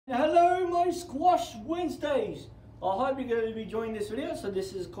my Squash Wednesdays. I hope you're going to be enjoying this video. So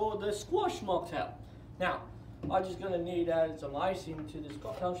this is called the Squash Mocktail. Now, I'm just going to need to add some ice into this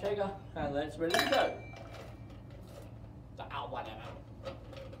cocktail shaker and let's ready to go. Oh, whatever.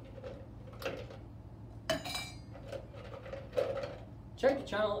 Check the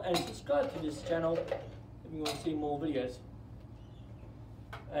channel and subscribe to this channel if you want to see more videos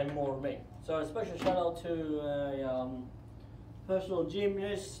and more of me. So a special shout out to a personal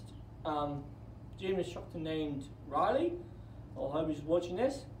gymnast instructor named Riley. I hope he's watching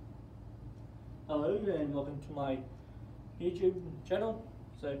this. Hello and welcome to my YouTube channel.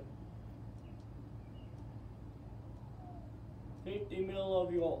 So 50 ml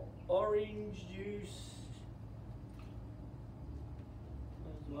of your orange juice.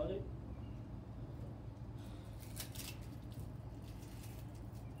 That's about it.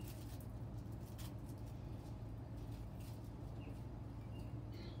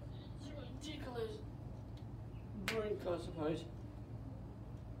 Ridiculous drink, I suppose.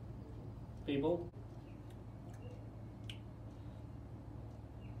 People.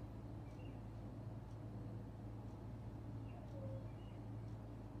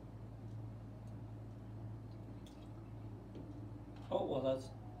 Oh, well, that's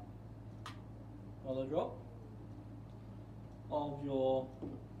another drop of your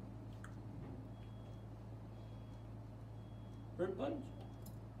fruit punch.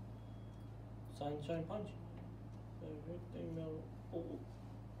 Sunshine punch. So 15 ml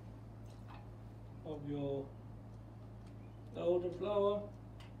of your elderflower.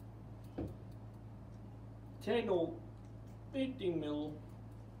 10 or 15 ml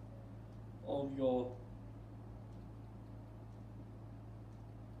of your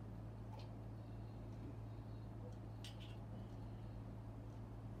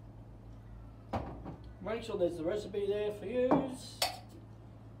make sure there's the recipe there for you.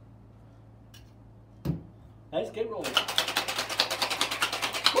 Let's get rolling.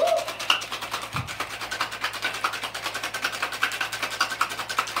 Woo!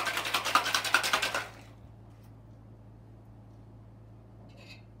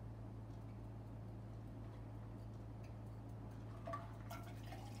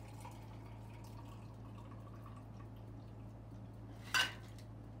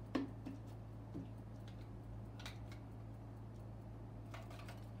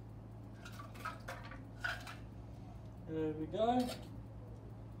 There we go.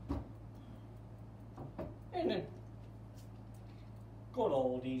 And then good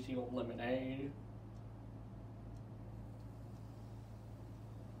old easy old lemonade.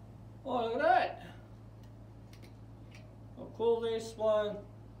 Oh, look at that. I'll call this one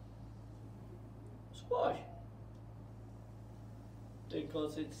squash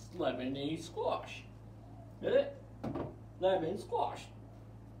because it's lemony squash. Get it? Lemon squash.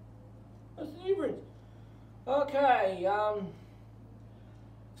 That's the difference. Okay,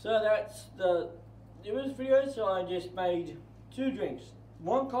 so that's the this video. So I just made 2 drinks,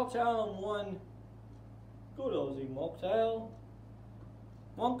 1 cocktail and 1 good Aussie mocktail.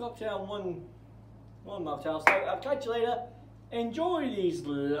 1 cocktail and one mocktail. So I'll catch you later. Enjoy these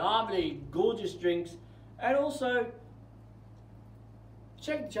lovely, gorgeous drinks, and also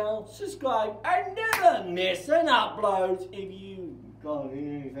check the channel, subscribe, and never miss an upload if you can't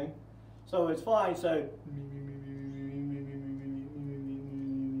hear anything. So it's fine. So.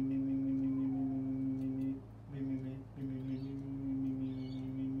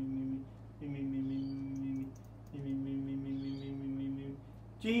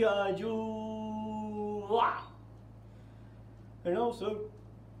 G.I. Joe. And also,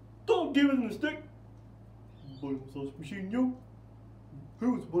 don't give it a stick. Body massage machine, yo.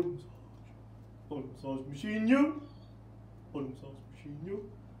 Who's body massage? Body massage machine, yo. Body massage machine, yo.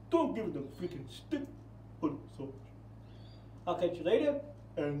 Don't give it a freaking stick. Body massage. I'll catch you later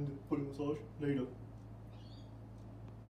and body massage later.